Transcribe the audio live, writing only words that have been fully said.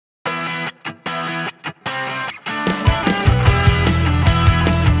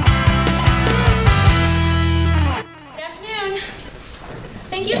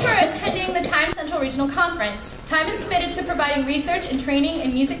Educational Conference. Time is committed to providing research and training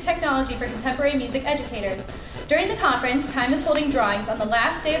in music technology for contemporary music educators. During the conference, Time is holding drawings on the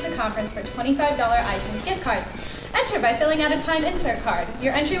last day of the conference for $25 iTunes gift cards. Enter by filling out a Time insert card.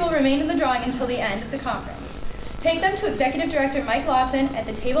 Your entry will remain in the drawing until the end of the conference. Take them to Executive Director Mike Lawson at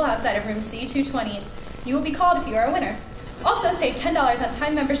the table outside of room C220. You will be called if you are a winner. Also, save $10 on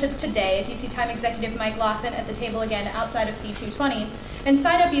Time memberships today if you see Time Executive Mike Lawson at the table again outside of C220, and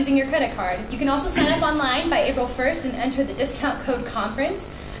sign up using your credit card. You can also sign up online by April 1st and enter the discount code CONFERENCE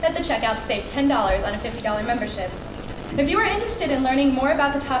at the checkout to save $10 on a $50 membership. If you are interested in learning more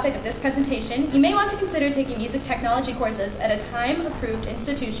about the topic of this presentation, you may want to consider taking music technology courses at a Time-approved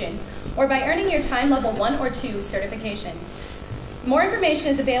institution, or by earning your Time Level 1 or 2 certification. More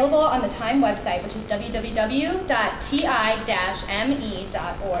information is available on the Time website, which is www.ti-me.org.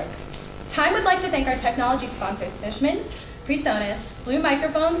 Time would like to thank our technology sponsors, Fishman, PreSonus, Blue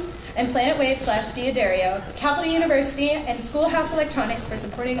Microphones, and Planet Wave / Diodario, Capital University, and Schoolhouse Electronics for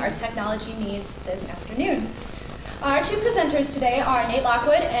supporting our technology needs this afternoon. Our two presenters today are Nate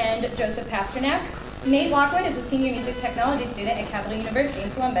Lockwood and Joseph Pasternak. Nate Lockwood is a senior music technology student at Capital University in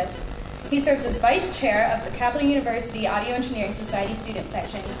Columbus. He serves as vice chair of the Capital University Audio Engineering Society student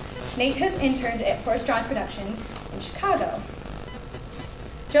section. Nate has interned at Horse-Drawn Productions in Chicago.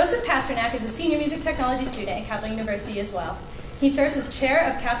 Joseph Pasternak is a senior music technology student at Capital University as well. He serves as chair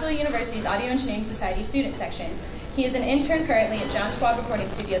of Capital University's Audio Engineering Society student section. He is an intern currently at John Schwab Recording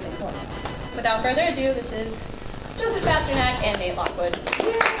Studios in Columbus. Without further ado, this is Joseph Pasternak and Nate Lockwood.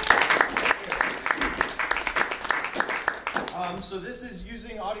 So this is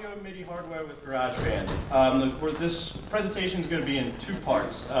using audio and MIDI hardware with GarageBand. This presentation is going to be in two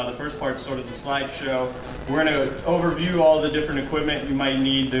parts. The first part is sort of the slideshow. We're going to overview all the different equipment you might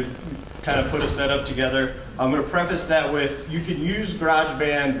need to kind of put a setup together. I'm going to preface that with, you can use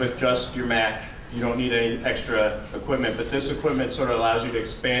GarageBand with just your Mac. You don't need any extra equipment, but this equipment sort of allows you to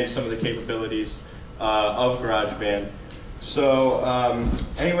expand some of the capabilities of GarageBand. So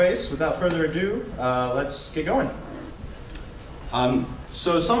anyways, without further ado, let's get going.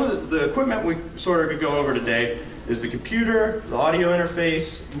 So some of the equipment we sort of could go over today is the computer, the audio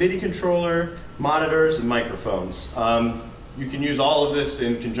interface, MIDI controller, monitors, and microphones. You can use all of this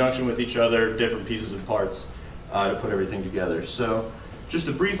in conjunction with each other, different pieces and parts, to put everything together. So just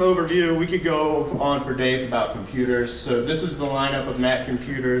a brief overview. We could go on for days about computers. So this is the lineup of Mac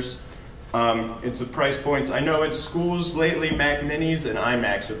computers. It's the price points. I know in schools lately, Mac Minis and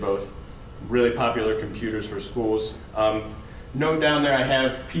iMacs are both really popular computers for schools. Note down there I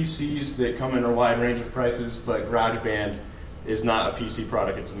have PCs that come in a wide range of prices, but GarageBand is not a PC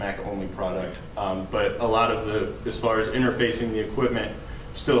product, it's a Mac-only product. But a lot of as far as interfacing the equipment,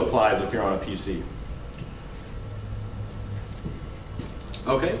 still applies if you're on a PC.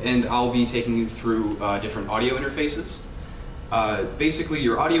 Okay, and I'll be taking you through different audio interfaces. Basically,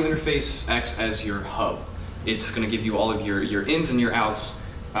 your audio interface acts as your hub. It's going to give you all of your ins and your outs,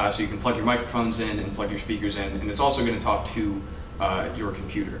 so you can plug your microphones in and plug your speakers in, and it's also going to talk to your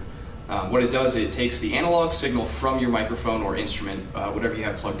computer. What it does, it takes the analog signal from your microphone or instrument, whatever you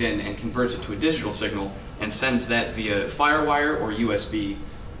have plugged in, and converts it to a digital signal and sends that via FireWire or USB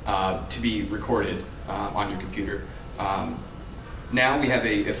to be recorded on your computer. Now we have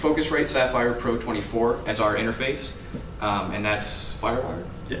a Focusrite Sapphire Pro 24 as our interface, and that's FireWire?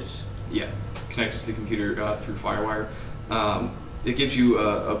 Yes. Yeah, connected to the computer through FireWire. It gives you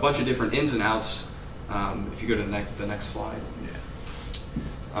a bunch of different ins and outs. If you go to the next slide. Yeah.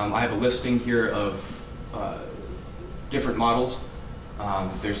 I have a listing here of different models.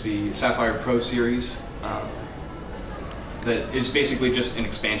 There's the Sapphire Pro series that is basically just an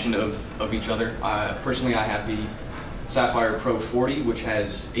expansion of each other. Personally, I have the Sapphire Pro 40, which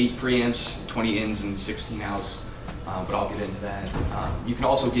has 8 preamps, 20 ins, and 16 outs. But I'll get into that. You can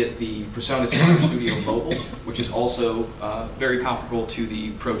also get the PreSonus Studio Mobile, which is also very comparable to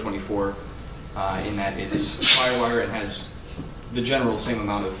the Pro 24 in that it's FireWire and has the general same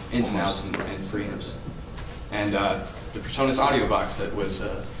amount of ins and outs and preamps. And the PreSonus Audio Box that was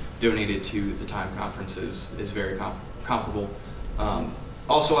donated to the Time conference is very comparable.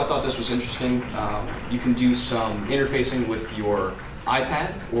 Also, I thought this was interesting. You can do some interfacing with your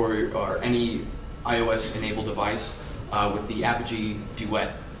iPad or any iOS-enabled device with the Apogee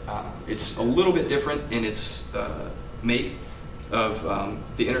Duet. It's a little bit different in its make of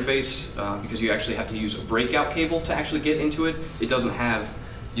the interface because you actually have to use a breakout cable to actually get into it. It doesn't have,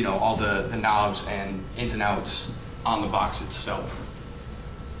 all the knobs and ins and outs on the box itself.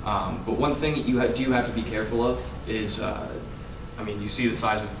 But one thing you do have to be careful of is, you see the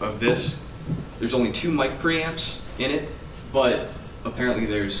size of this. There's only 2 mic preamps in it, but apparently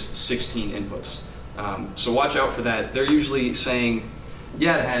there's 16 inputs. So watch out for that. They're usually saying,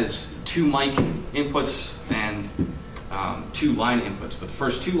 yeah, it has 2 mic inputs and 2 line inputs, but the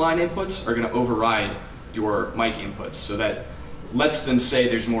first 2 line inputs are going to override your mic inputs, so that lets them say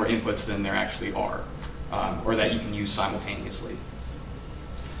there's more inputs than there actually are, or that you can use simultaneously.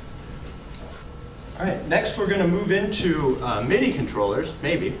 All right, next we're going to move into MIDI controllers,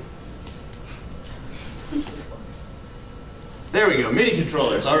 maybe. There we go, MIDI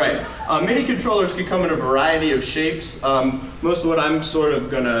controllers, all right. MIDI controllers can come in a variety of shapes. Most of what I'm sort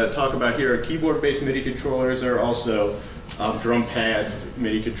of going to talk about here are keyboard-based MIDI controllers. There are also drum pads,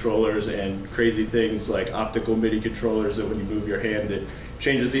 MIDI controllers, and crazy things like optical MIDI controllers that when you move your hand it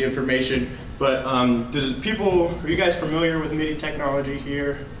changes the information. But are you guys familiar with MIDI technology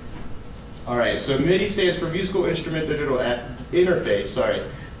here? All right, so MIDI stands for Musical Instrument Digital Interface, sorry.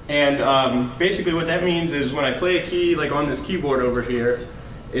 And basically what that means is when I play a key, like on this keyboard over here,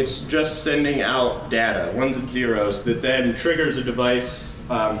 it's just sending out data, ones and zeros, that then triggers a device,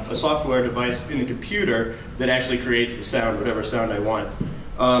 a software device in the computer that actually creates the sound, whatever sound I want.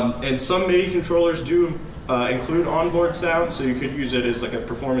 And some MIDI controllers do include onboard sound, so you could use it as like a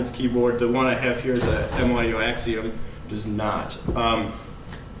performance keyboard. The one I have here, the M-Audio Axiom, does not.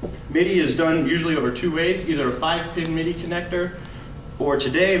 MIDI is done usually over 2 ways, either a 5-pin MIDI connector, or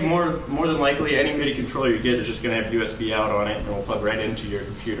today, more than likely, any MIDI controller you get is just going to have USB out on it, and it will plug right into your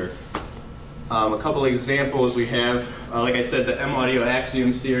computer. A couple examples we have, like I said, the M-Audio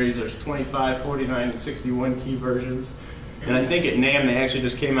Axiom series. There's 25, 49, and 61 key versions. And I think at NAMM they actually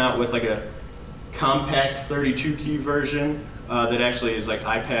just came out with like a compact 32 key version that actually is like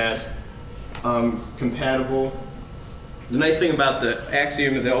iPad compatible. The nice thing about the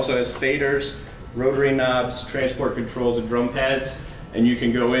Axiom is it also has faders, rotary knobs, transport controls, and drum pads. And you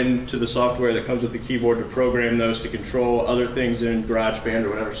can go into the software that comes with the keyboard to program those to control other things in GarageBand or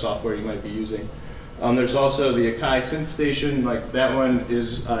whatever software you might be using. There's also the Akai Synth Station. Like that one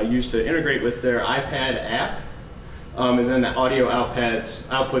is used to integrate with their iPad app. And then the audio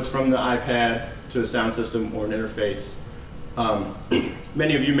outputs from the iPad to a sound system or an interface.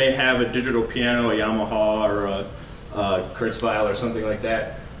 Many of you may have a digital piano, a Yamaha, or a Kurzweil or something like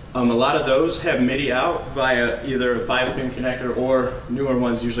that. A lot of those have MIDI out via either a 5-pin connector, or newer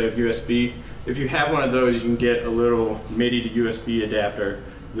ones usually have USB. If you have one of those, you can get a little MIDI to USB adapter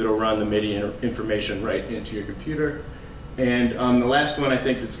that'll run the MIDI information right into your computer. And the last one I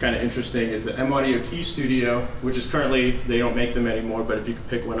think that's kind of interesting is the M-Audio Key Studio, which is currently, they don't make them anymore, but if you could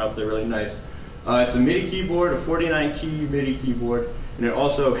pick one up, they're really nice. It's a MIDI keyboard, a 49-key MIDI keyboard, and it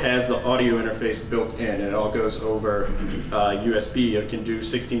also has the audio interface built in, and it all goes over USB. It can do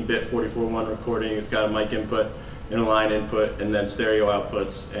 16-bit 44.1 recording. It's got a mic input and a line input, and then stereo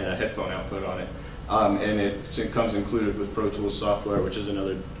outputs and a headphone output on it. And it comes included with Pro Tools software, which is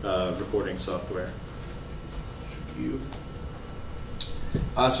another recording software.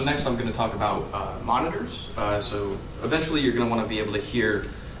 So next I'm going to talk about monitors. So eventually you're going to want to be able to hear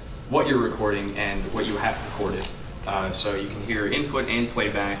what you're recording and what you have recorded. So you can hear input and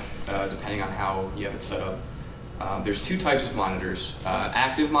playback depending on how you have it set up. There's 2 types of monitors,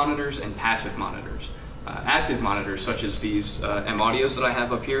 active monitors and passive monitors. Active monitors, such as these M-Audios that I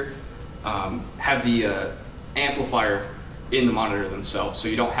have up here, have the amplifier in the monitor themselves, so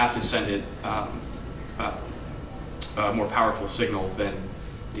you don't have to send it a more powerful signal than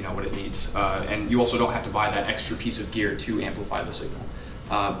what it needs. And you also don't have to buy that extra piece of gear to amplify the signal.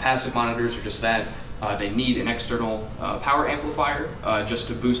 Passive monitors are just that. They need an external power amplifier just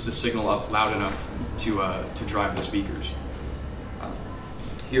to boost the signal up loud enough to drive the speakers.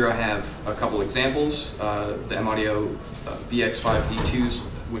 Here I have a couple examples. The M-Audio BX5D2s,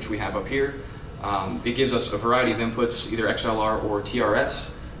 which we have up here. It gives us a variety of inputs, either XLR or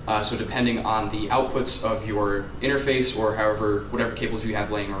TRS. So depending on the outputs of your interface or whatever cables you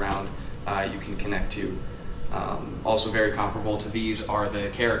have laying around, you can connect to. Also very comparable to these are the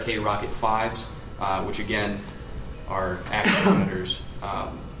KRK Rocket 5s, which again are active monitors.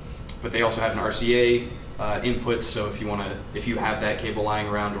 But they also have an RCA input, so if you have that cable lying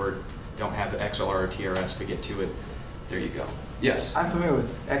around or don't have the XLR or TRS to get to it, there you go. Yes? I'm familiar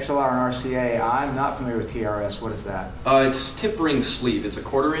with XLR and RCA. I'm not familiar with TRS. What is that? It's tip ring sleeve. It's a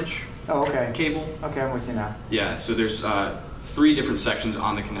 1/4" oh, okay. cable. Okay, I'm with you now. Yeah, so there's 3 different sections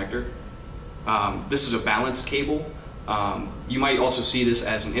on the connector. This is a balanced cable. You might also see this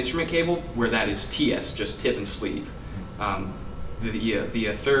as an instrument cable, where that is TS, just tip and sleeve.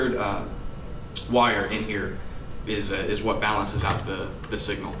 The third wire in here is what balances out the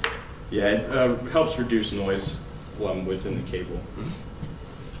signal. Yeah, it helps reduce noise within the cable.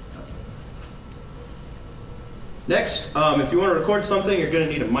 Next, if you want to record something, you're going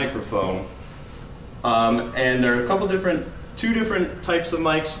to need a microphone. And there are a couple different, two different types of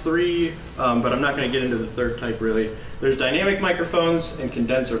mics, three, but I'm not going to get into the third type really. There's dynamic microphones and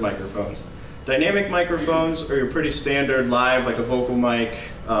condenser microphones. Dynamic microphones are your pretty standard live, like a vocal mic,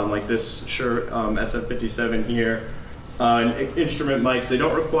 like this Shure SM57 here. Instrument mics, they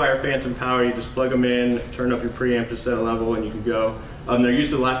don't require phantom power. You just plug them in, turn up your preamp to set a level, and you can go. They're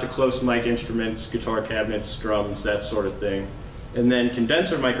used a lot to close mic instruments, guitar cabinets, drums, that sort of thing. And then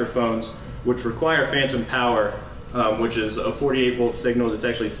condenser microphones, which require phantom power, which is a 48-volt signal that's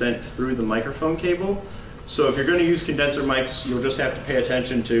actually sent through the microphone cable. So if you're going to use condenser mics, you'll just have to pay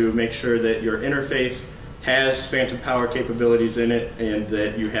attention to make sure that your interface has phantom power capabilities in it and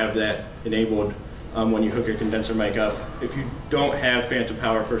that you have that enabled when you hook your condenser mic up. If you don't have phantom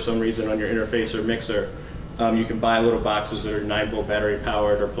power for some reason on your interface or mixer, you can buy little boxes that are 9-volt battery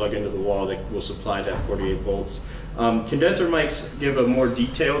powered or plug into the wall that will supply that 48 volts. Condenser mics give a more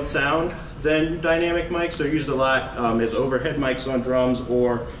detailed sound than dynamic mics. They're used a lot as overhead mics on drums,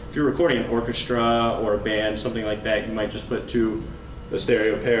 or if you're recording an orchestra or a band, something like that, you might just put a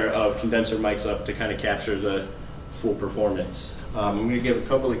stereo pair of condenser mics up to kind of capture the full performance. I'm going to give a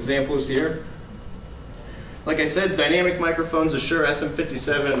couple examples here. Like I said, dynamic microphones, the Shure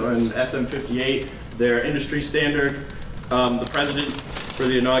SM57 and SM58, they're industry standard. The president for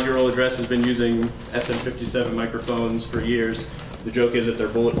the inaugural address has been using SM57 microphones for years. The joke is that they're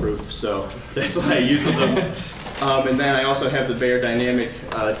bulletproof, so that's why he uses them. And then I also have the Bayer Dynamic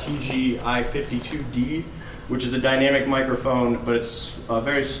TG-I52D, which is a dynamic microphone, but it's a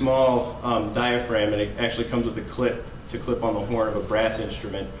very small diaphragm, and it actually comes with a clip to clip on the horn of a brass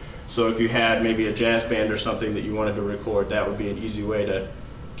instrument. So if you had maybe a jazz band or something that you wanted to record, that would be an easy way to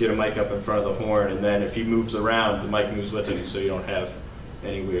get a mic up in front of the horn, and then if he moves around, the mic moves with him so you don't have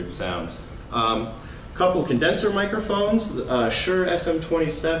any weird sounds. Couple condenser microphones, Shure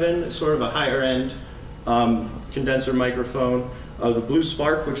SM27, sort of a higher end condenser microphone. The Blue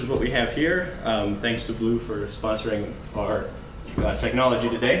Spark, which is what we have here. Thanks to Blue for sponsoring our technology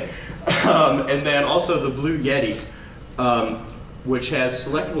today. And then also the Blue Yeti, which has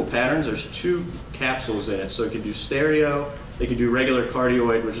selectable patterns. There's 2 capsules in it, so it can do stereo, it can do regular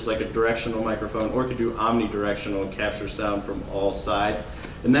cardioid, which is like a directional microphone, or it can do omnidirectional and capture sound from all sides.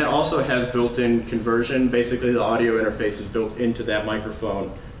 And that also has built-in conversion. Basically, the audio interface is built into that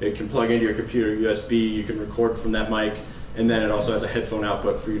microphone. It can plug into your computer USB, you can record from that mic, and then it also has a headphone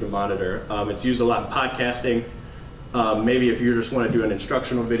output for you to monitor. It's used a lot in podcasting. Maybe if you just want to do an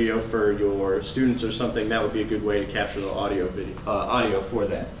instructional video for your students or something, that would be a good way to capture the audio for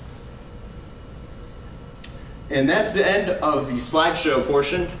that. And that's the end of the slideshow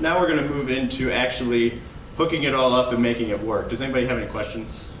portion. Now we're going to move into actually hooking it all up and making it work. Does anybody have any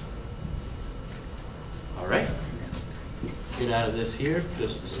questions? All right. Get out of this here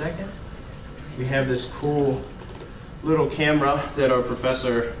just a second. We have this cool little camera that our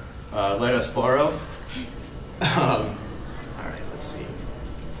professor let us borrow. All right, let's see.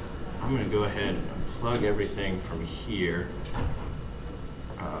 I'm going to go ahead and plug everything from here.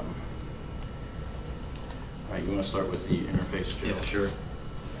 All right, you want to start with the interface, Joe? Yeah, sure.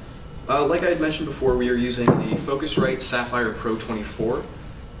 Like I had mentioned before, we are using the Focusrite Sapphire Pro 24.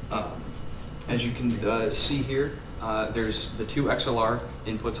 As you can see here, there's the 2 XLR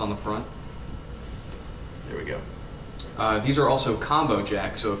inputs on the front. There we go. These are also combo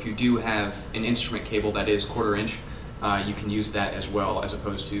jack, so if you do have an instrument cable that is 1/4 inch, you can use that as well, as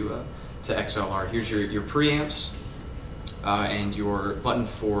opposed to XLR. Here's your preamps and your button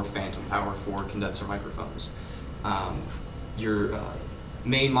for phantom power for condenser microphones. Your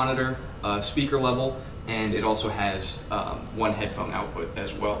main monitor, speaker level, and it also has 1 headphone output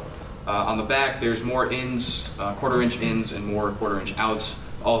as well. On the back, there's more ins, 1/4 inch ins and more 1/4 inch outs.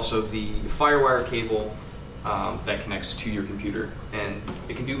 Also the FireWire cable that connects to your computer, and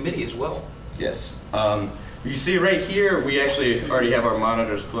it can do MIDI as well. Yes. You see right here, we actually already have our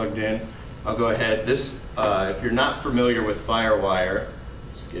monitors plugged in. I'll go ahead. This, if you're not familiar with FireWire,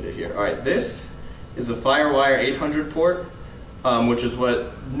 let's get it here. All right, this is a FireWire 800 port, which is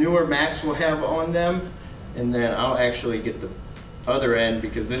what newer Macs will have on them. And then I'll actually get the other end,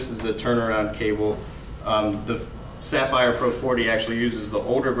 because this is a turnaround cable. The Sapphire Pro 40 actually uses the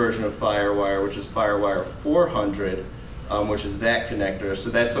older version of FireWire, which is FireWire 400, which is that connector.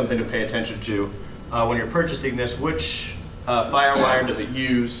 So that's something to pay attention to when you're purchasing this. Which FireWire does it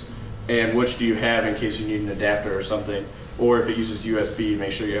use, and which do you have in case you need an adapter or something? Or if it uses USB,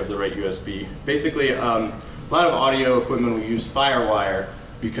 make sure you have the right USB. Basically, a lot of audio equipment will use FireWire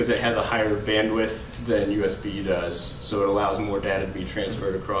because it has a higher bandwidth than USB does, so it allows more data to be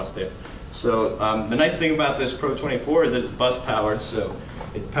transferred across there. So the nice thing about this Pro 24 is that it's bus powered, so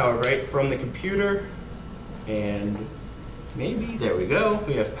It's powered right from the computer, and maybe, there we go,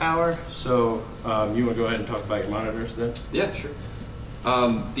 we have power. So you want to go ahead and talk about your monitors then? Yeah, sure.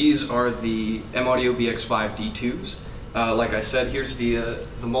 These are the M-Audio BX5 D2s. Like I said, here's the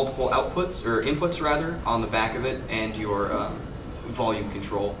multiple outputs, or inputs rather, on the back of it, and your volume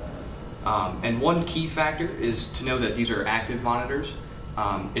control. And one key factor is to know that these are active monitors.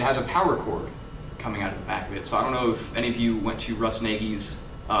 It has a power cord coming out of the back of it. So I don't know if any of you went to Russ Nagy's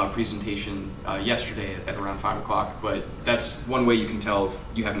presentation yesterday at around 5 o'clock, but that's one way you can tell if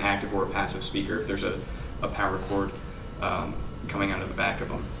you have an active or a passive speaker, if there's a power cord coming out of the back of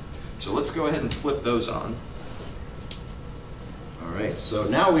them. So let's go ahead and flip those on. All right, so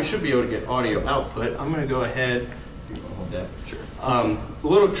now we should be able to get audio output. I'm going to go ahead, if you want to hold that. Sure. A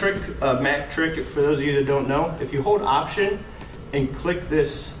little trick, Mac trick for those of you that don't know, if you hold Option and click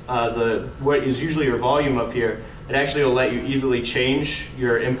this, what is usually your volume up here, it actually will let you easily change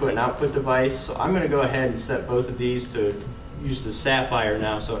your input and output device. So I'm going to go ahead and set both of these to use the Sapphire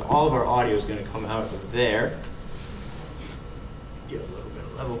now, so all of our audio is going to come out of there. Get a little bit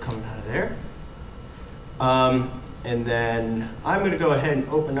of level coming out of there. And then I'm going to go ahead and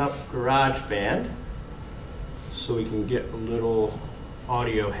open up GarageBand so we can get a little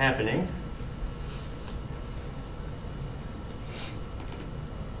audio happening.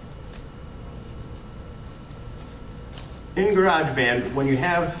 In GarageBand, when you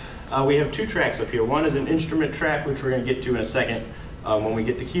have, we have two tracks up here. One is an instrument track, which we're going to get to in a second when we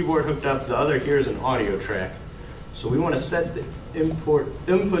get the keyboard hooked up. The other here is an audio track. So we want to set the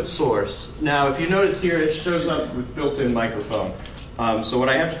input source. Now, if you notice here, it shows up with built-in microphone. So what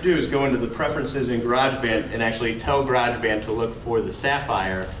I have to do is go into the preferences in GarageBand and actually tell GarageBand to look for the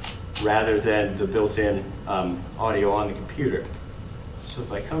Sapphire rather than the built-in audio on the computer. So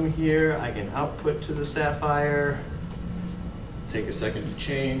if I come here, I can output to the Sapphire. Take a second to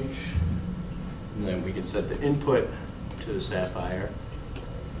change, and then we can set the input to the Sapphire.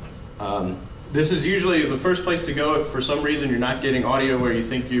 This is usually the first place to go if for some reason you're not getting audio where you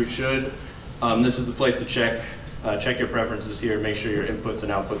think you should. This is the place to check your preferences here, make sure your inputs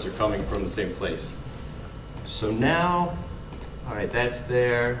and outputs are coming from the same place. So now, all right, that's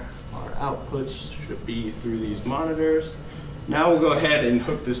there. Our outputs should be through these monitors. Now we'll go ahead and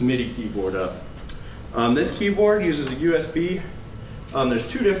hook this MIDI keyboard up. This keyboard uses a USB. There's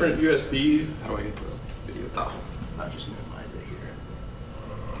two different USB. How do I get the video? Oh, I'll just minimize it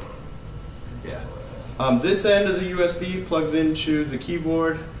here. Yeah. This end of the USB plugs into the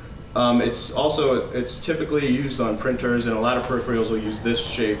keyboard. It's typically used on printers, and a lot of peripherals will use this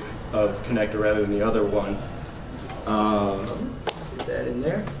shape of connector rather than the other one. Get that in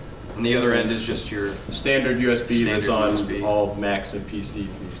there. And the other end is just your standard USB that's on USB. All Macs and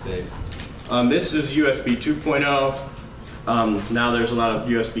PCs these days. This is USB 2.0. Now there's a lot of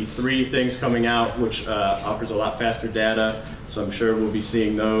USB 3 things coming out, which offers a lot faster data, so I'm sure we'll be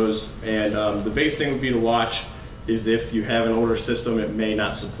seeing those. And the biggest thing would be to watch is if you have an older system, it may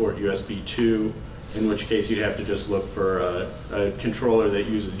not support USB 2, in which case you'd have to just look for a controller that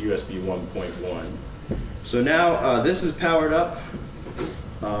uses USB 1.1. So now this is powered up.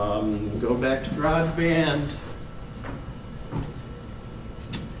 Go back to GarageBand.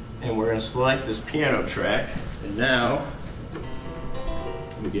 And we're going to select this piano track. And now,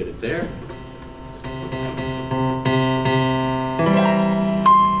 let me get it there.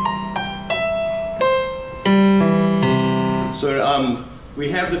 So we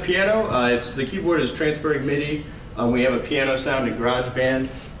have the piano. The keyboard is transferring MIDI. We have a piano sound in GarageBand.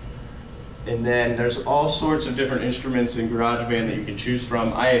 And then there's all sorts of different instruments in GarageBand that you can choose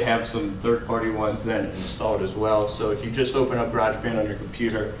from. I have some third-party ones then installed as well. So if you just open up GarageBand on your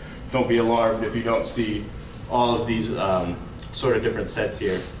computer, don't be alarmed if you don't see all of these sort of different sets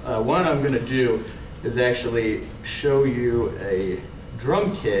here. One I'm going to do is actually show you a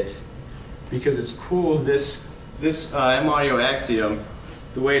drum kit, because it's cool. This M-Audio Axiom,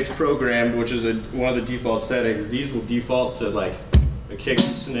 the way it's programmed, which is one of the default settings, these will default to like a kick,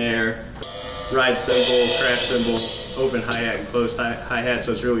 snare, ride cymbal, crash cymbal, open hi-hat, and closed hi-hat,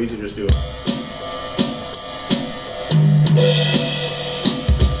 so it's real easy to just do it.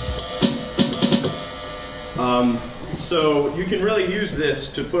 So you can really use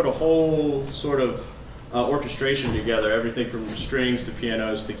this to put a whole sort of orchestration together, everything from strings to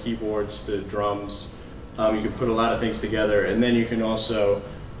pianos to keyboards to drums. You can put a lot of things together, and then you can also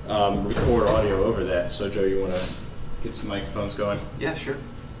record audio over that. So Joe, you want to get some microphones going? Yeah, sure.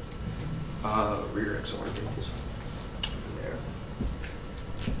 Rear XLR cables.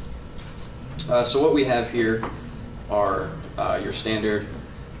 There. So what we have here are your standard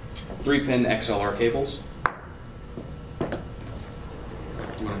 3-pin XLR cables.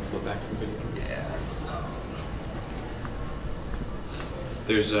 flip back to the video. Yeah.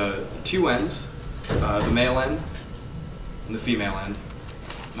 There's two ends, the male end and the female end.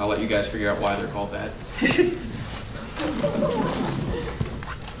 And I'll let you guys figure out why they're called that.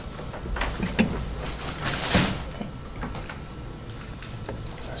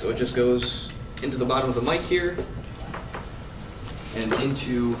 So it just goes into the bottom of the mic here and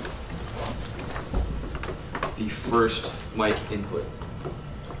into the first mic input.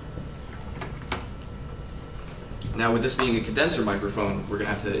 Now with this being a condenser microphone, we're going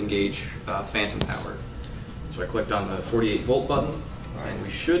to have to engage phantom power. So I clicked on the 48 volt button, and we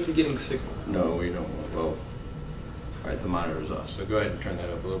should be getting signal. No, we don't. Well, all right, the monitor's off, so go ahead and turn that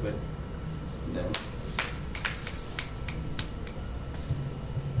up a little bit. And then.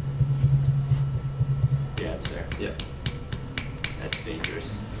 Yeah, it's there. Yeah. That's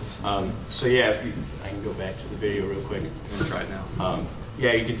dangerous. So yeah, if you, I can go back to the video real quick. I'm going to try it now.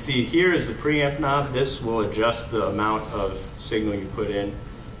 Yeah, you can see here is the preamp knob. This will adjust the amount of signal you put in.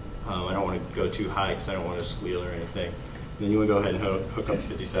 I don't want to go too high because I don't want to squeal or anything. And then you want to go ahead and hook up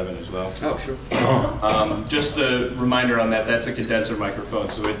 57 as well. Oh, sure. Just a reminder on that, that's a condenser microphone,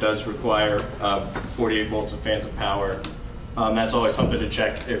 so it does require 48 volts of phantom power. That's always something to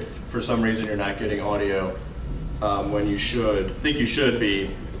check if for some reason you're not getting audio when you think you should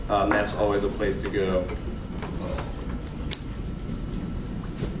be. That's always a place to go.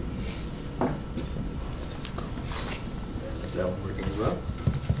 Is that one working as well?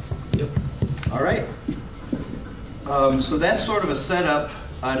 Yep. All right. So that's sort of a setup.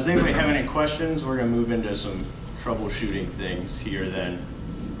 Does anybody have any questions? We're going to move into some troubleshooting things here then,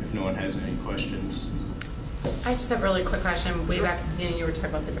 if no one has any questions. I just have a really quick question. Way back at the beginning, you were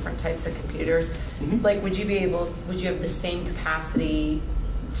talking about the different types of computers. Mm-hmm. Like, would you have the same capacity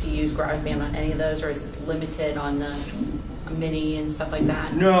to use GarageBand on any of those, or is this limited on the MIDI and stuff like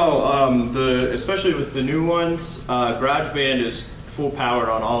that? No, especially with the new ones, GarageBand is full powered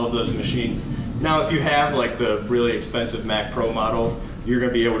on all of those machines. Now, if you have like the really expensive Mac Pro model, you're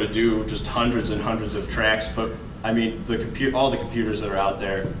going to be able to do just hundreds and hundreds of tracks. But I mean, all the computers that are out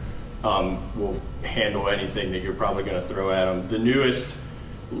there will handle anything that you're probably going to throw at them. The newest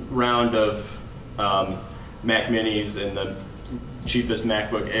round of Mac Minis and the cheapest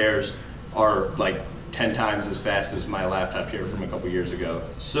MacBook Airs are like 10 times as fast as my laptop here from a couple years ago.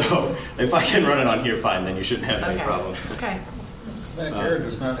 So if I can run it on here, fine, then you shouldn't have any problems. Okay. Mac Air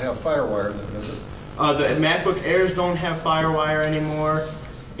does not have FireWire, then, does it? The MacBook Airs don't have FireWire anymore,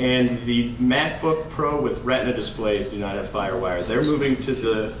 and the MacBook Pro with Retina displays do not have FireWire. They're moving to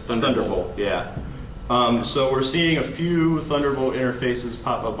the Thunderbolt. Yeah. So we're seeing a few Thunderbolt interfaces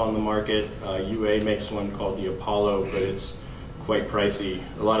pop up on the market. UA makes one called the Apollo, but it's quite pricey.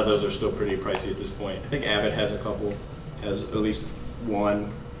 A lot of those are still pretty pricey at this point. I think Avid has a couple, has at least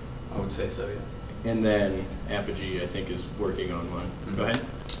one. I would say so, yeah. And then Apogee, I think, is working on one. Mm-hmm. Go ahead.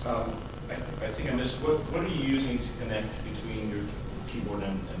 I think I missed, what are you using to connect between your keyboard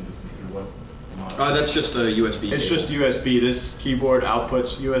and the computer? What model? That's just a USB It's cable. just USB. This keyboard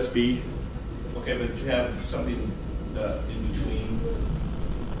outputs USB. Okay, but you have something in between.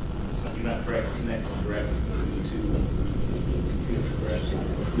 You're not connected directly to the computer,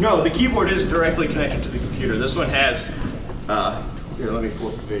 correct? No, the keyboard is directly connected to the computer. This one has, here, let me pull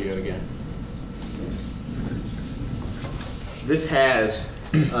up the video again. This has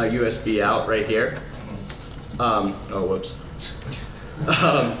USB out right here. Oh, whoops.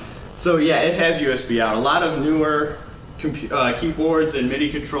 So yeah, it has USB out. A lot of newer keyboards and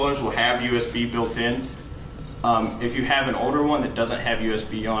MIDI controllers will have USB built in. If you have an older one that doesn't have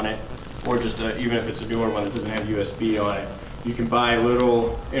USB on it, or just even if it's a newer one that doesn't have USB on it, you can buy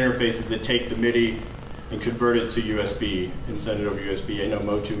little interfaces that take the MIDI and convert it to USB and send it over USB. I know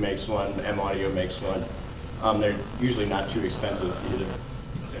Motu makes one, M-Audio makes one. They're usually not too expensive either.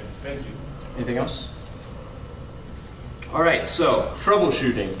 Okay, thank you. Anything else? All right, so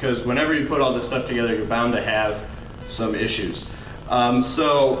troubleshooting, because whenever you put all this stuff together, you're bound to have some issues.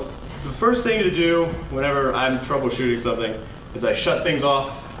 So the first thing to do whenever I'm troubleshooting something is I shut things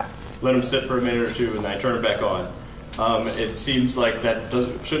off, let them sit for a minute or two, and then I turn it back on. It seems like that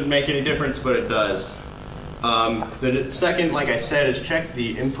shouldn't make any difference, but it does. The second, like I said, is check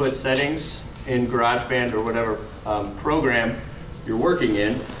the input settings in GarageBand or whatever program you're working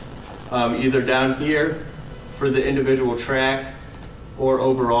in, either down here for the individual track or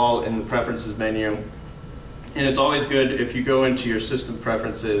overall in the preferences menu. And it's always good if you go into your system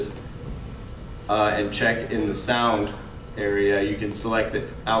preferences and check in the sound area. You can select the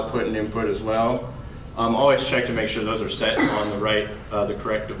output and input as well. Always check to make sure those are set on the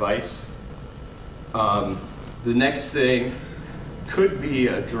correct device. The next thing, could be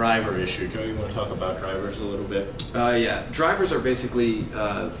a driver issue. Joe, you want to talk about drivers a little bit? Yeah, drivers are basically,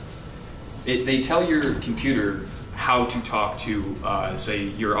 they tell your computer how to talk to, say,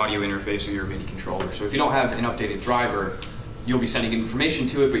 your audio interface or your MIDI controller. So if you don't have an updated driver, you'll be sending information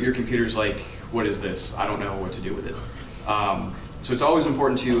to it, but your computer's like, what is this? I don't know what to do with it. So it's always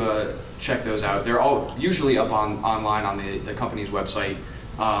important to check those out. They're all usually up online on the company's website.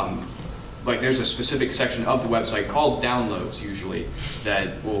 Like there's a specific section of the website called downloads usually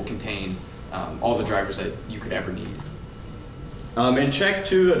that will contain all the drivers that you could ever need. And check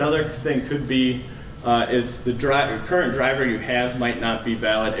too, another thing could be if the current driver you have might not be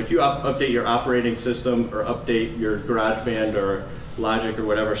valid. If you update your operating system or update your GarageBand or Logic or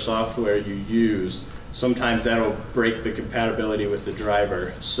whatever software you use, sometimes that'll break the compatibility with the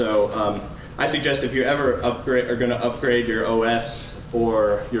driver. So I suggest if you ever are going to upgrade your OS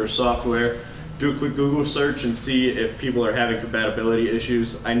or your software, do a quick Google search and see if people are having compatibility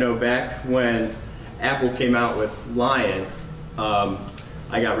issues. I know back when Apple came out with Lion,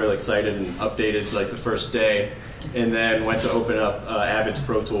 I got really excited and updated like the first day, and then went to open up Avid's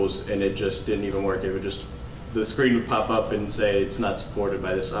Pro Tools, and it just didn't even work. It would just, the screen would pop up and say it's not supported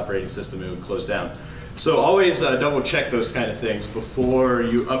by this operating system, and it would close down. So always double check those kind of things before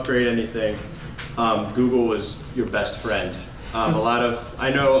you upgrade anything. Google is your best friend. I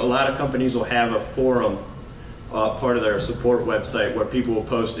know a lot of companies will have a forum, part of their support website, where people will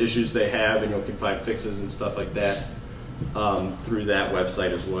post issues they have, and you can find fixes and stuff like that through that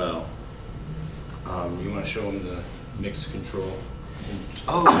website as well. You want to show them the mix control?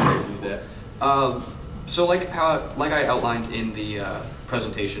 Oh, do that. So like I outlined in the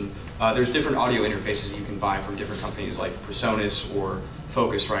presentation, there's different audio interfaces you can buy from different companies like Presonus or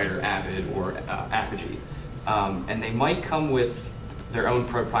Focusrite or Avid or Apogee. And they might come with their own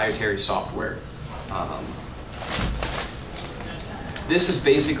proprietary software. This is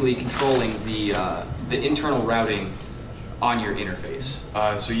basically controlling the internal routing on your interface.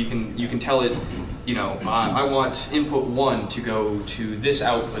 So you can tell it, you know, I want input 1 to go to this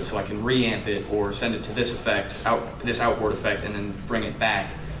output so I can reamp it or send it to this effect, this outboard effect, and then bring it back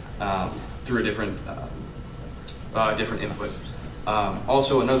through a different input.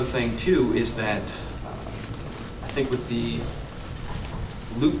 Also, another thing too is that I think with the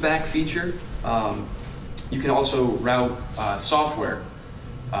loopback feature, you can also route software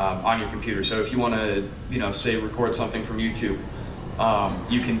on your computer. So if you want to, you know, say record something from YouTube,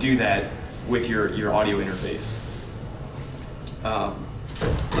 you can do that with your audio interface.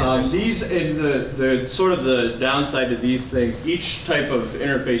 These, the sort of the downside to these things, each type of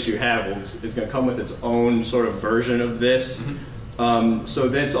interface you have is going to come with its own sort of version of this. So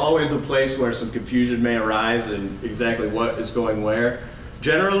that's always a place where some confusion may arise and exactly what is going where.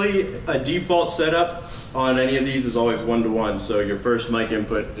 Generally, a default setup on any of these is always 1-to-1. So your first mic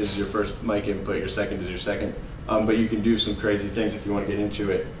input is your first mic input, your second is your second. But you can do some crazy things if you want to get into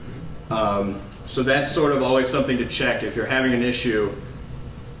it. So that's sort of always something to check. If you're having an issue,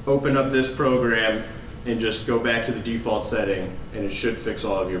 open up this program and just go back to the default setting, and it should fix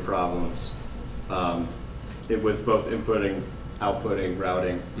all of your problems with both inputting, outputting,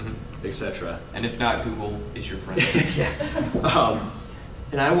 routing, etc. And if not, Google is your friend. Yeah.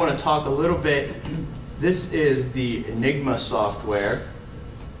 And I want to talk a little bit. This is the Enigma software,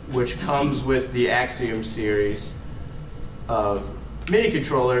 which comes with the Axiom series of MIDI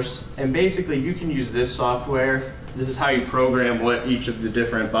controllers. And basically, you can use this software. This is how you program what each of the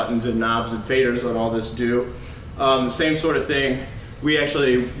different buttons and knobs and faders and all this do. Same sort of thing. We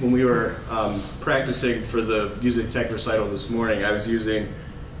actually, when we were practicing for the music tech recital this morning, I was using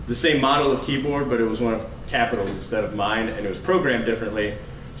the same model of keyboard, but it was one of Capitol's instead of mine, and it was programmed differently.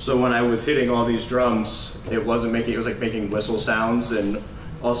 So when I was hitting all these drums, it was like making whistle sounds and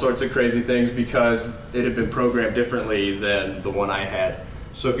all sorts of crazy things because it had been programmed differently than the one I had.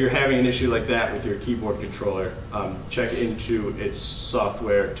 So if you're having an issue like that with your keyboard controller, check into its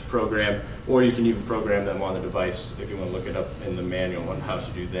software to program, or you can even program them on the device if you want to look it up in the manual on how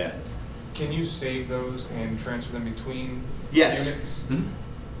to do that. Can you save those and transfer them between units?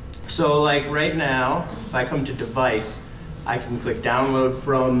 So like right now, if I come to device, I can click download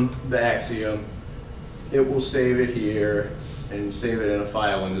from the Axiom. It will save it here and save it in a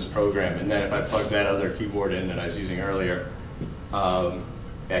file in this program. And then if I plug that other keyboard in that I was using earlier,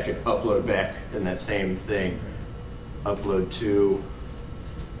 I could upload back in that same thing, upload to,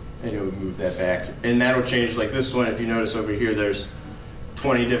 and it would move that back. And that'll change, like this one, if you notice over here, there's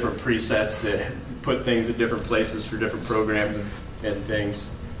 20 different presets that put things in different places for different programs and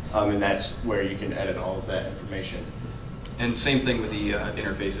things. And that's where you can edit all of that information. And same thing with the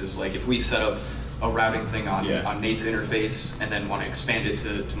interfaces. Like if we set up a routing thing on, Yeah. on Nate's interface and then want to expand it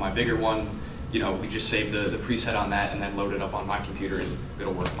to my bigger one, you know, we just save the preset on that and then load it up on my computer and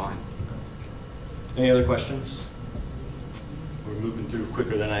it'll work fine. Any other questions? We're moving through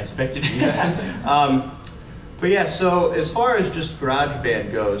quicker than I expected. But yeah, so as far as just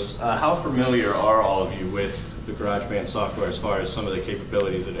GarageBand goes, how familiar are all of you with the GarageBand software as far as some of the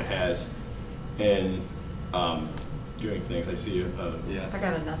capabilities that it has in doing things? I see you. Yeah. I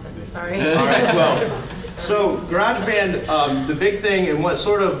got a nothing, sorry. All right, well, so GarageBand, the big thing, and what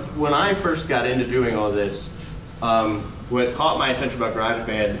sort of, when I first got into doing all this, what caught my attention about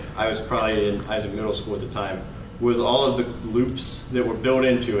GarageBand, I was in middle school at the time, was all of the loops that were built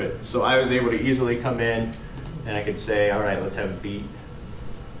into it. So I was able to easily come in and I could say, all right, let's have a beat.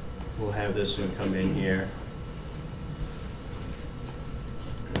 We'll have this one come in here.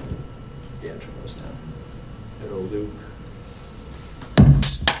 Yeah, turn those down. It'll loop.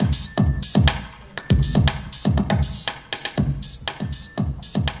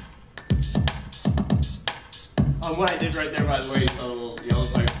 What I did right there, by the way, so a little yellow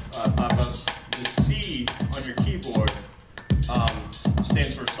light pop up. The C on your keyboard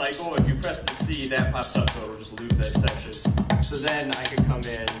stands for cycle. If you press the C, that pops up, so it'll just loop that section. So then I can come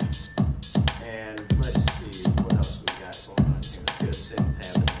in and let's see what else we got going on here. Let's get a synth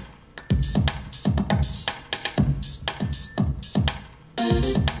happening.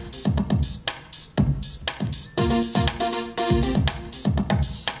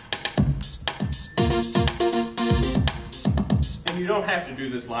 You don't have to do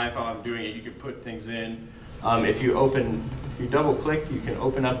this live how I'm doing it. You can put things in. If you double click, you can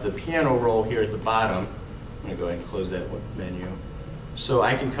open up the piano roll here at the bottom. I'm going to go ahead and close that menu. So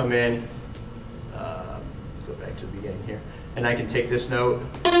I can come in, go back to the beginning here, and I can take this note,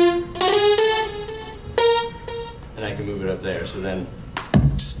 and I can move it up there. So then,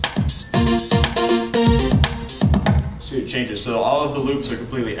 see it changes. So all of the loops are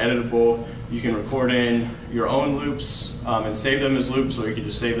completely editable. You can record in your own loops and save them as loops, or you can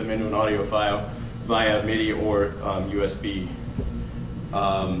just save them into an audio file via MIDI or USB.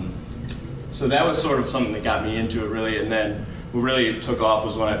 So that was sort of something that got me into it, really. And then what really took off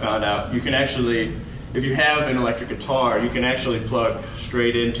was when I found out you can actually, if you have an electric guitar, you can actually plug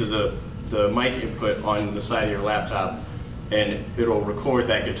straight into the mic input on the side of your laptop, and it'll record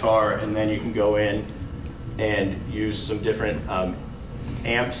that guitar, and then you can go in and use some different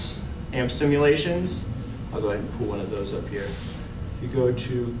amp simulations. I'll go ahead and pull one of those up here. If you go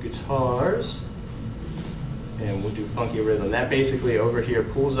to guitars, and we'll do funky rhythm. That basically over here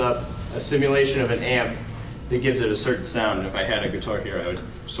pulls up a simulation of an amp that gives it a certain sound. And if I had a guitar here, I would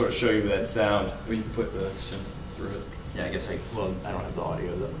sort of show you that sound. Or you can put the synth through it. Yeah, I guess I don't have the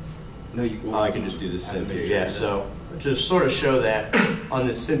audio though. No, you. I can just do the synth here. Yeah, so just sort of show that on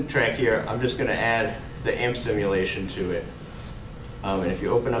the synth track here, I'm just going to add the amp simulation to it. And if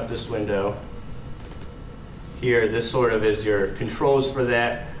you open up this window, here, this sort of is your controls for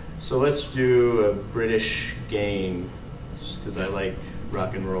that. So let's do a British game, because I like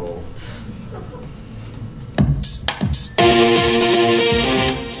rock and roll.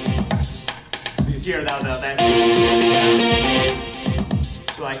 So you hear now that's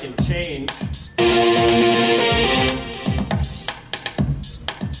so I can change.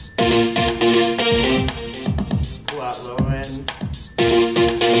 Pull out low end.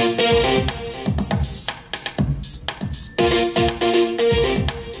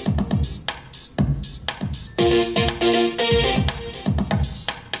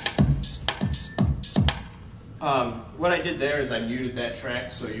 What I did there is I muted that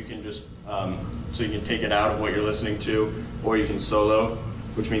track so you can just so you can take it out of what you're listening to, or you can solo,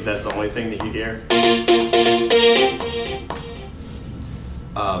 which means that's the only thing that you hear.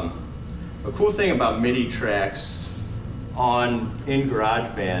 A cool thing about MIDI tracks in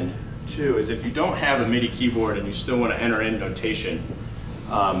GarageBand too is if you don't have a MIDI keyboard and you still want to enter in notation,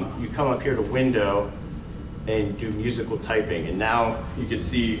 you come up here to Window and do musical typing, and now you can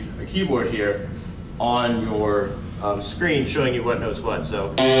see a keyboard here on your screen showing you what notes what.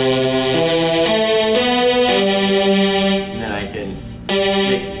 So, and then I can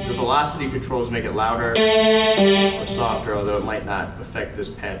make the velocity controls, make it louder or softer, although it might not affect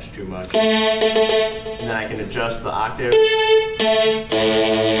this patch too much. And then I can adjust the octave.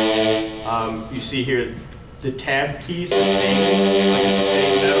 You see here the tab key sustains, like a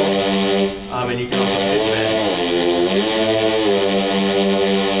sustained pedal, and you can also pitch bend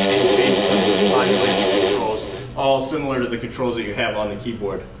and change the modulation controls, all similar to the controls that you have on the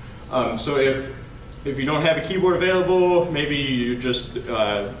keyboard. So if you don't have a keyboard available, maybe you just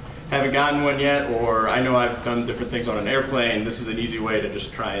haven't gotten one yet, or I know I've done different things on an airplane, this is an easy way to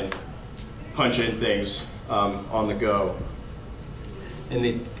just try and punch in things on the go. And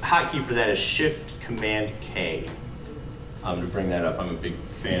the hotkey for that is Shift-Command-K. To bring that up, I'm a big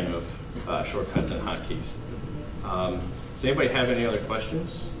fan of shortcuts and hotkeys. Does anybody have any other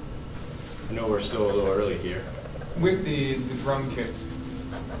questions? I know we're still a little early here. With the drum kits,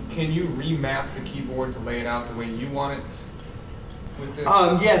 can you remap the keyboard to lay it out the way you want it with this?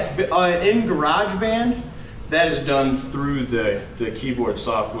 Yes, in GarageBand, that is done through the keyboard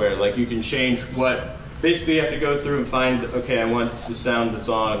software. Like you can change what, basically you have to go through and find, okay, I want the sound that's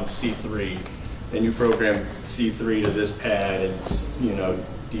on C3, and you program C3 to this pad, and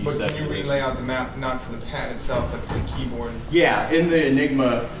D7. But can you relay out the map not for the pad itself, but for the keyboard? Yeah, in the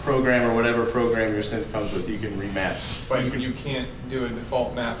Enigma program or whatever program your synth comes with, you can remap. But you can't do a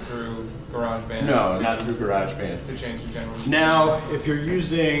default map through GarageBand? No, not through GarageBand. To change the general. Now, if you're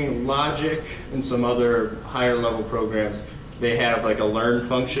using Logic and some other higher level programs, they have like a learn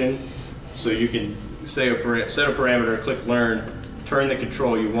function. So you can set a parameter, click learn, turn the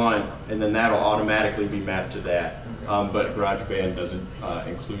control you want, and then that'll automatically be mapped to that. But GarageBand doesn't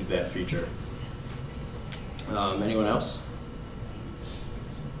include that feature. Anyone else?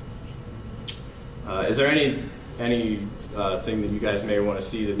 Is there any thing that you guys may want to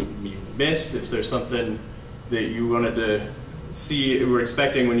see that we missed? If there's something that you wanted to see, were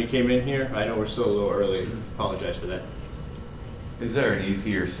expecting when you came in here? I know we're still a little early. Apologize for that. Is there an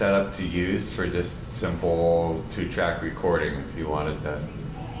easier setup to use for just simple 2-track recording if you wanted to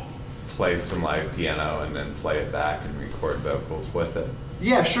play some live piano and then play it back and record vocals with it?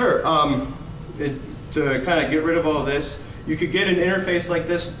 Yeah, sure. To kind of get rid of all of this, you could get an interface like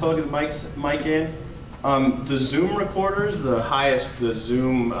this, plug the mic in. The Zoom recorders, the highest, the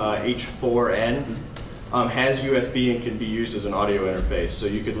Zoom H4n, has USB and can be used as an audio interface. So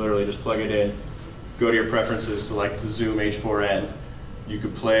you could literally just plug it in, go to your preferences, select the Zoom H4n. You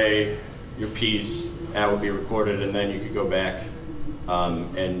could play your piece, that would be recorded, and then you could go back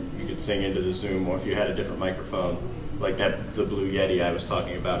and you could sing into the Zoom, or if you had a different microphone, like the Blue Yeti I was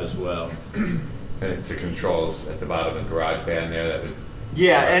talking about as well. And it's the controls at the bottom of GarageBand there that would...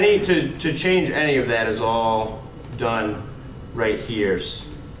 Yeah, to change any of that is all done right here. So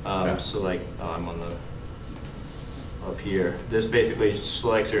like, I'm on up here. This basically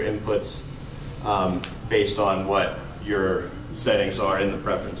selects your inputs based on what your settings are in the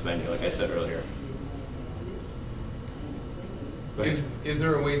preference menu, like I said earlier. Is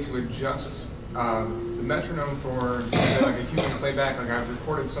there a way to adjust the metronome for, like a human playback? Like I've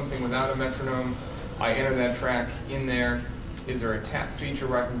recorded something without a metronome, I enter that track in there. Is there a tap feature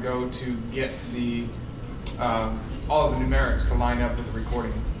where I can go to get the all of the numerics to line up with the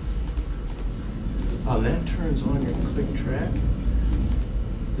recording? That turns on your click track.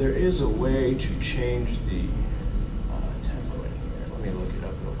 There is a way to change the tempo in here. Let me look it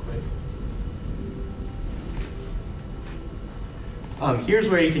up real quick. Here's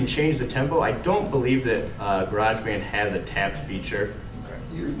where you can change the tempo. I don't believe that GarageBand has a tap feature. Okay.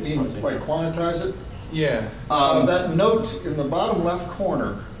 You mean by quantize it? Yeah. That note in the bottom left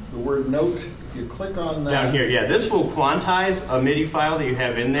corner, the word note, if you click on that. Down here, yeah. This will quantize a MIDI file that you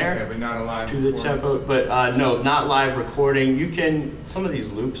have in there. Okay, but not a live to the tempo, but no, not live recording. You can, some of these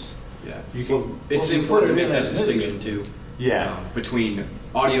loops. Yeah. You can. It's important to make that distinction too. Yeah. Between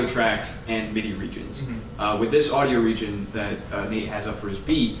audio tracks and MIDI regions. Mm-hmm. With this audio region that Nate has up for his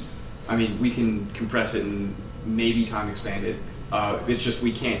beat, I mean, we can compress it and maybe time expand it. It's just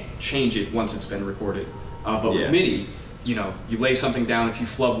we can't change it once it's been recorded. But with MIDI, you know, you lay something down, if you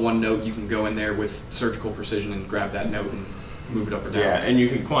flub one note, you can go in there with surgical precision and grab that note and move it up or down. Yeah, and you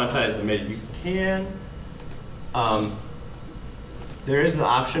can quantize the MIDI. You can, there is the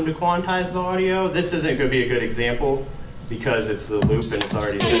option to quantize the audio. This isn't going to be a good example because it's the loop and it's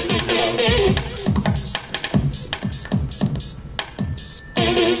already set to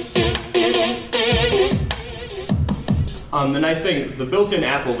the nice thing, the built-in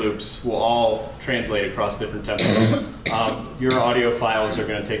Apple loops will all translate across different tempos. Your audio files are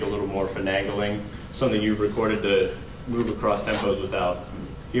going to take a little more finagling, something you've recorded to move across tempos without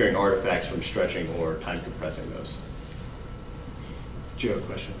hearing artifacts from stretching or time compressing those. Do you have a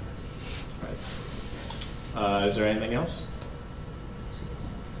question? All right. Is there anything else?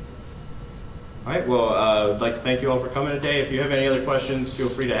 All right, well, I'd like to thank you all for coming today. If you have any other questions, feel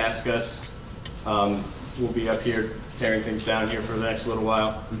free to ask us. We'll be up here tearing things down here for the next little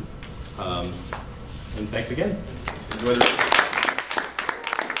while. And thanks again. Enjoy the rest.